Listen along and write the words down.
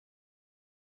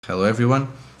Hello everyone,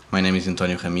 my name is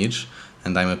António Ramires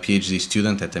and I'm a PhD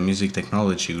student at the Music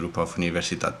Technology Group of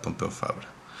Universidade Pompeu Fabra.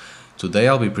 Today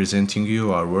I'll be presenting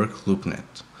you our work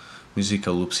Loopnet,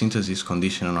 musical loop synthesis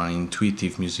conditioned on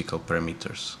intuitive musical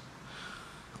parameters.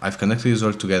 I've conducted this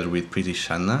work together with Priti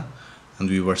Shanna and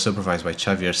we were supervised by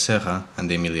Xavier Serra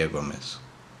and Emilia Gomez.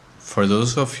 For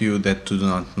those of you that do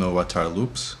not know what are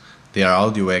loops, they are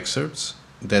audio excerpts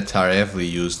that are heavily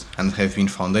used and have been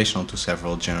foundational to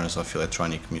several genres of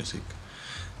electronic music.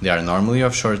 They are normally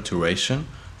of short duration,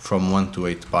 from 1 to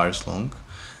 8 bars long,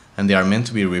 and they are meant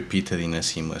to be repeated in a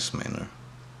seamless manner.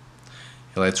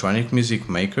 Electronic music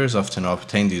makers often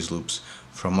obtain these loops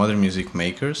from other music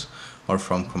makers or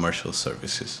from commercial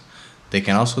services. They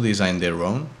can also design their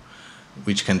own,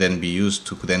 which can then be used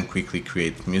to then quickly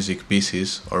create music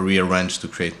pieces or rearrange to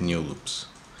create new loops.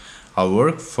 Our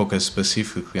work focused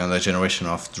specifically on the generation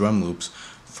of drum loops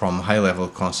from high-level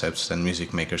concepts that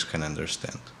music makers can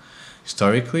understand.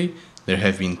 Historically, there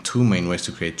have been two main ways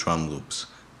to create drum loops.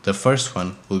 The first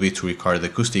one will be to record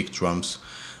acoustic drums,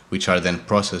 which are then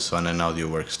processed on an audio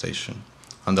workstation.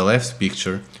 On the left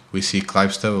picture, we see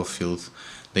Clive Stubblefield,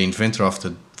 the inventor of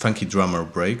the funky drummer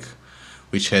break,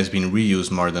 which has been reused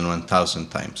more than 1,000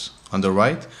 times. On the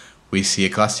right, we see a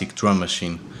classic drum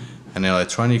machine, an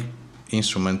electronic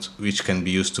instrument which can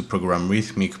be used to program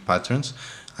rhythmic patterns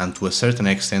and to a certain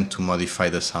extent to modify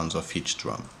the sounds of each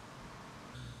drum.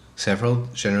 Several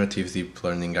generative deep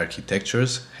learning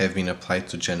architectures have been applied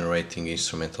to generating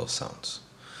instrumental sounds.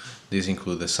 These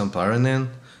include the sampler-RNN,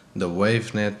 the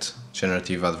WaveNet,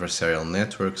 generative adversarial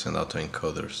networks, and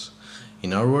autoencoders.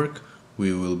 In our work,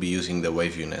 we will be using the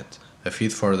WaveNet, a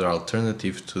feed-forward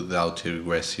alternative to the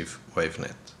autoregressive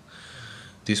WaveNet.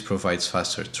 This provides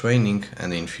faster training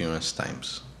and inference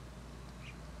times.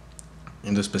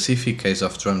 In the specific case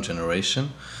of drum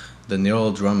generation, the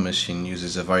neural drum machine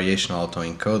uses a variational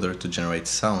autoencoder to generate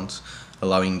sounds,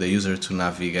 allowing the user to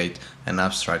navigate an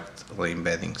abstractly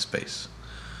embedding space.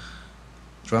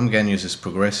 DrumGAN uses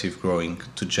progressive growing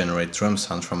to generate drum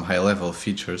sounds from high-level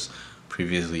features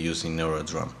previously used in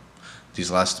Neurodrum.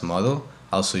 This last model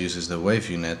also uses the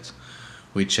WaveNet,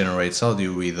 which generates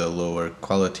audio with a lower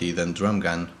quality than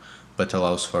DrumGAN, but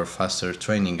allows for faster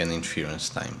training and inference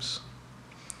times.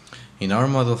 In our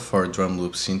model for drum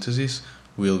loop synthesis,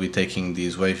 we will be taking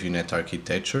this WaveNet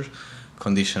architecture,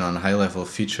 conditioned on high-level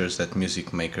features that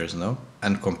music makers know,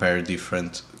 and compare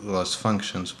different loss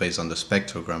functions based on the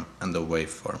spectrogram and the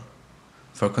waveform.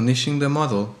 For conditioning the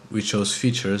model, we chose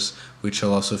features which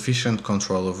allow sufficient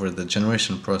control over the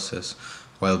generation process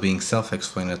while being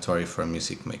self-explanatory for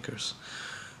music makers.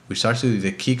 We started with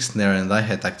the kick, snare, and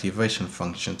hi-hat activation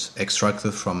functions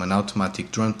extracted from an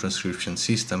automatic drum transcription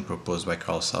system proposed by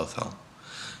Carl Southall.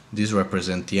 These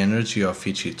represent the energy of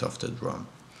each hit of the drum.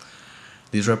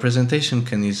 This representation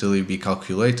can easily be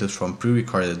calculated from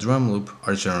pre-recorded drum loop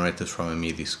or generated from a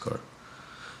MIDI score.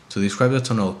 To describe the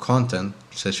tonal content,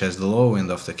 such as the low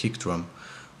end of the kick drum,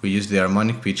 we use the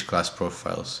harmonic pitch class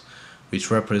profiles, which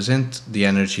represent the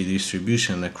energy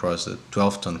distribution across the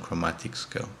 12-tone chromatic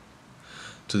scale.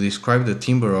 To describe the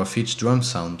timbre of each drum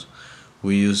sound,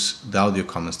 we use the audio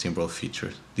commons timbral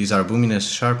features. These are boominess,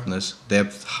 sharpness,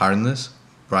 depth, hardness,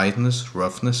 brightness,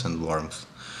 roughness, and warmth.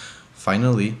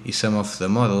 Finally, in some of the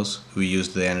models, we use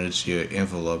the energy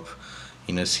envelope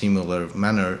in a similar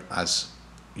manner as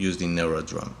used in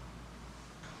Neurodrum.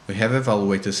 We have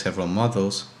evaluated several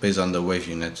models based on the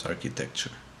WaveNet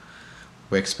architecture.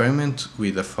 We experiment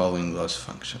with the following loss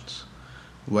functions.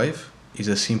 Wave is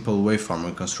a simple waveform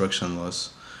reconstruction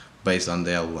loss based on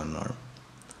the L1 norm.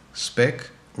 Spec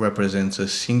represents a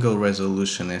single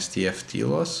resolution STFT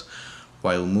loss,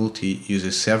 while multi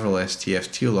uses several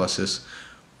STFT losses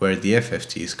where the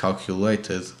FFT is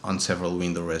calculated on several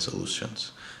window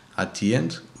resolutions. At the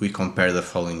end, we compare the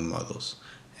following models.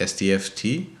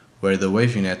 STFT, where the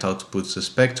WaveNet outputs a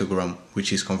spectrogram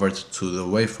which is converted to the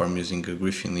waveform using a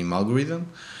Griffin-Lim algorithm.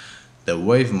 The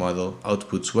wave model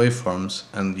outputs waveforms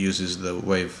and uses the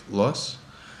wave loss.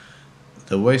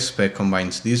 The wave spec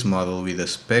combines this model with a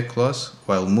spec loss,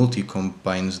 while multi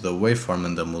combines the waveform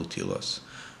and the multi loss.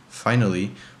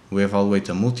 Finally, we evaluate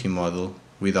a multi-model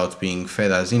without being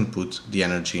fed as input the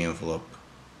energy envelope.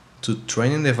 To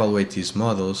train and evaluate these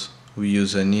models, we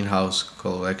use an in-house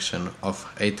collection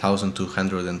of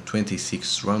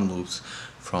 8,226 drum loops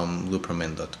from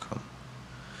looperman.com.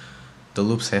 The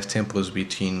loops have tempos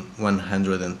between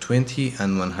 120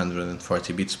 and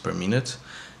 140 beats per minute,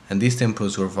 and these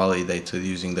tempos were validated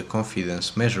using the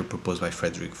confidence measure proposed by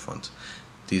Frederick Font.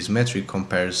 This metric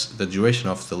compares the duration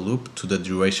of the loop to the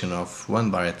duration of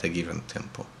one bar at a given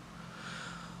tempo.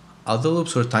 All the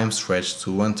loops were time stretched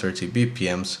to 130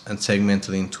 BPMs and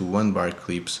segmented into 1 bar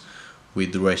clips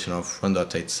with duration of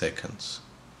 1.8 seconds.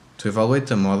 To evaluate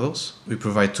the models, we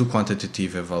provide 2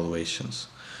 quantitative evaluations.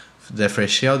 The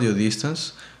Freshie audio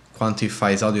distance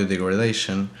quantifies audio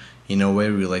degradation in a way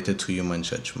related to human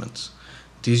judgments.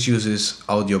 This uses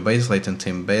audio-based latent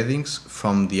embeddings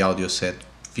from the audio set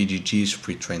VGG's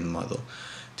pre-trained model.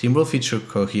 Timbral feature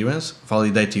coherence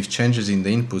validates if changes in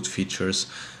the input features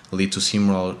lead to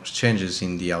similar changes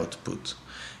in the output.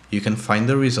 You can find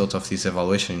the result of this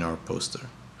evaluation in our poster.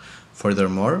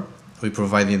 Furthermore, we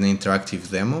provide an interactive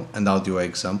demo and audio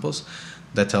examples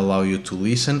that allow you to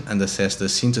listen and assess the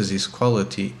synthesis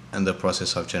quality and the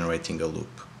process of generating a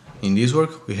loop. In this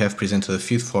work, we have presented a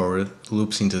feed-forward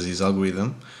loop synthesis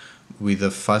algorithm with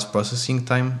a fast processing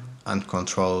time and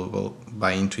controllable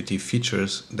by intuitive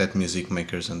features that music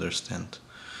makers understand.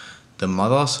 The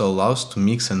model also allows to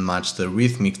mix and match the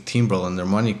rhythmic, timbral, and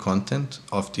harmonic content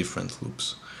of different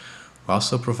loops. We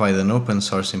also provide an open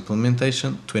source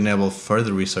implementation to enable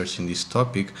further research in this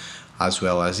topic, as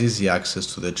well as easy access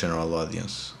to the general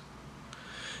audience.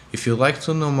 If you'd like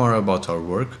to know more about our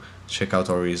work, check out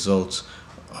our results,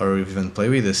 or even play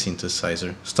with the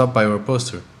synthesizer, stop by our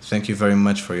poster. Thank you very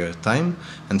much for your time,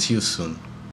 and see you soon.